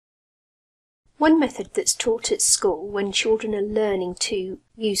One method that's taught at school when children are learning to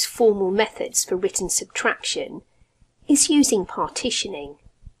use formal methods for written subtraction is using partitioning.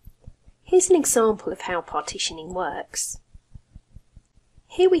 Here's an example of how partitioning works.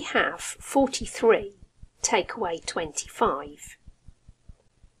 Here we have 43 take away 25.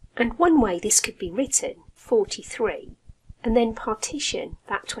 And one way this could be written, 43, and then partition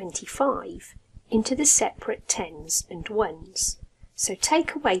that 25 into the separate 10s and 1s. So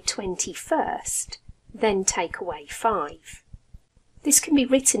take away 20 first, then take away 5. This can be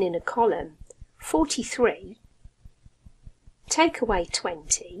written in a column, 43, take away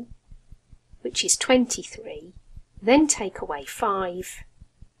 20, which is 23, then take away 5,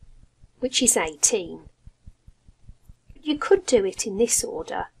 which is 18. You could do it in this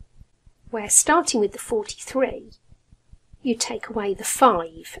order, where starting with the 43, you take away the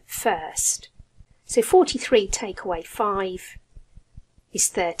 5 first. So 43 take away 5 is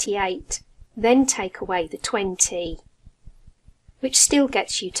 38, then take away the 20, which still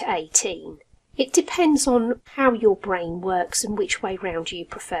gets you to 18. It depends on how your brain works and which way round you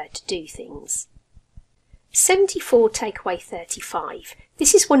prefer to do things. 74 take away 35.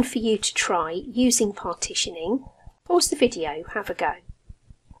 This is one for you to try using partitioning. Pause the video, have a go.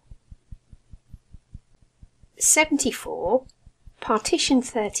 74, partition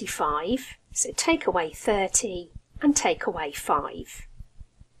 35, so take away 30 and take away 5.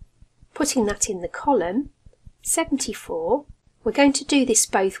 Putting that in the column, 74, we're going to do this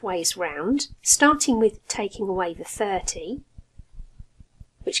both ways round, starting with taking away the 30,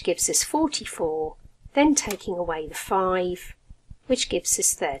 which gives us 44, then taking away the 5, which gives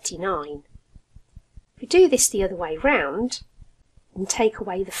us 39. If we do this the other way round, and take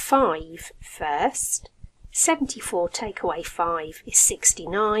away the 5 first, 74 take away 5 is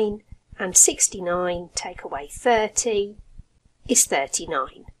 69, and 69 take away 30 is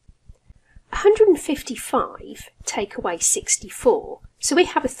 39. 155 take away 64, so we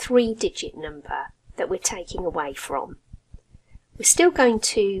have a 3-digit number that we're taking away from. We're still going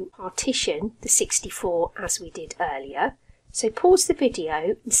to partition the 64 as we did earlier, so pause the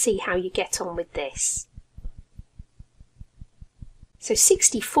video and see how you get on with this. So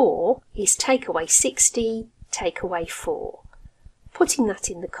 64 is take away 60, take away 4. Putting that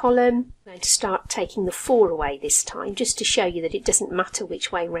in the column, I'm going to start taking the 4 away this time, just to show you that it doesn't matter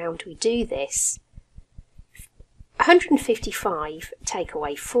which way round we do this. 155 take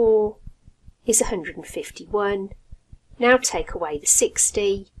away 4 is 151. Now take away the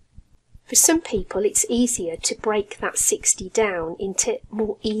 60. For some people it's easier to break that 60 down into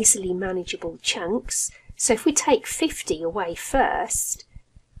more easily manageable chunks. So if we take 50 away first,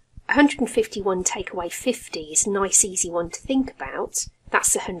 151 take away 50 is a nice easy one to think about.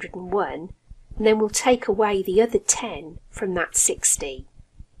 That's 101. And then we'll take away the other 10 from that 60,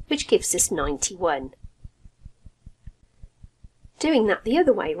 which gives us 91. Doing that the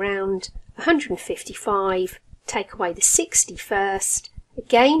other way round, 155, take away the 60 first.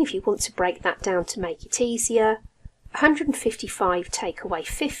 Again, if you want to break that down to make it easier, 155 take away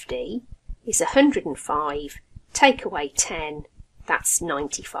 50 is 105, take away 10, that's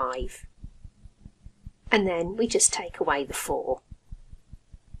 95. And then we just take away the 4.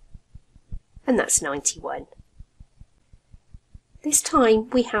 And that's 91. This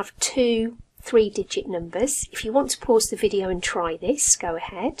time we have 2 3-digit numbers. If you want to pause the video and try this, go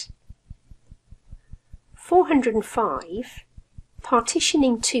ahead. 405,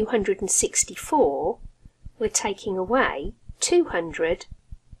 partitioning 264, we're taking away 200,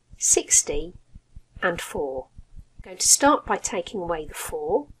 60 and 4. I'm going to start by taking away the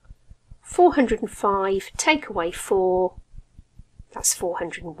 4. 405 take away 4, that's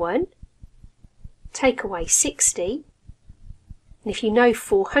 401. Take away 60, and if you know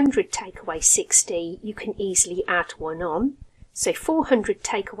 400 take away 60, you can easily add 1 on. So 400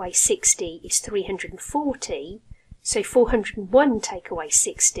 take away 60 is 340, so 401 take away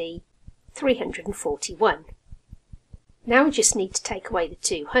 60, 341. Now we just need to take away the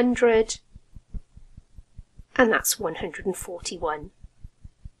 200, and that's 141.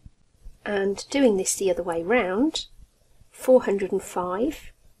 And doing this the other way round,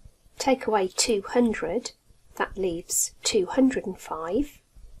 405, take away 200, that leaves 205.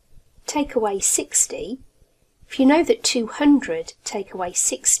 Take away 60, if you know that 200 take away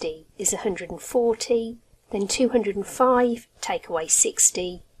 60 is 140, then 205 take away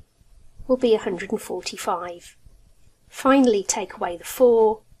 60 will be 145. Finally take away the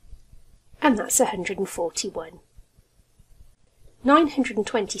 4, and that's 141.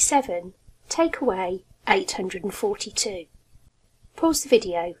 927 take away 842. Pause the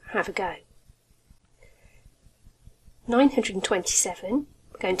video, have a go. 927,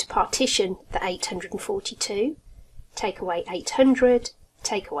 we're going to partition the 842, take away 800,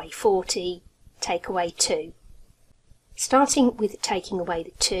 take away 40, take away 2. Starting with taking away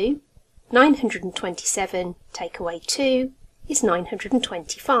the 2, 927 take away 2 is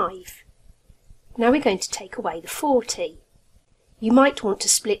 925. Now we're going to take away the 40. You might want to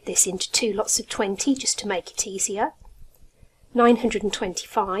split this into 2 lots of 20 just to make it easier.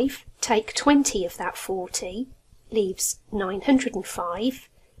 925, take 20 of that 40, leaves 905.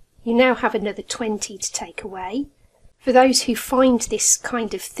 You now have another 20 to take away. For those who find this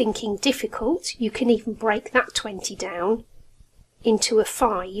kind of thinking difficult, you can even break that 20 down into a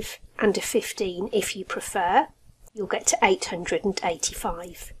 5 and a 15 if you prefer. You'll get to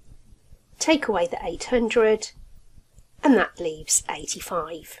 885. Take away the 800 and that leaves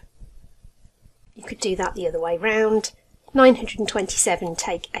 85. You could do that the other way round. 927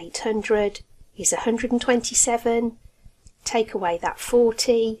 take 800 is 127. Take away that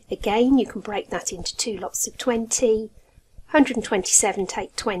 40. Again, you can break that into 2 lots of 20. 127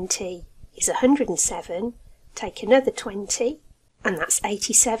 take 20 is 107. Take another 20, and that's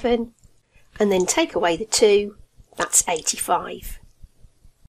 87. And then take away the 2, that's 85.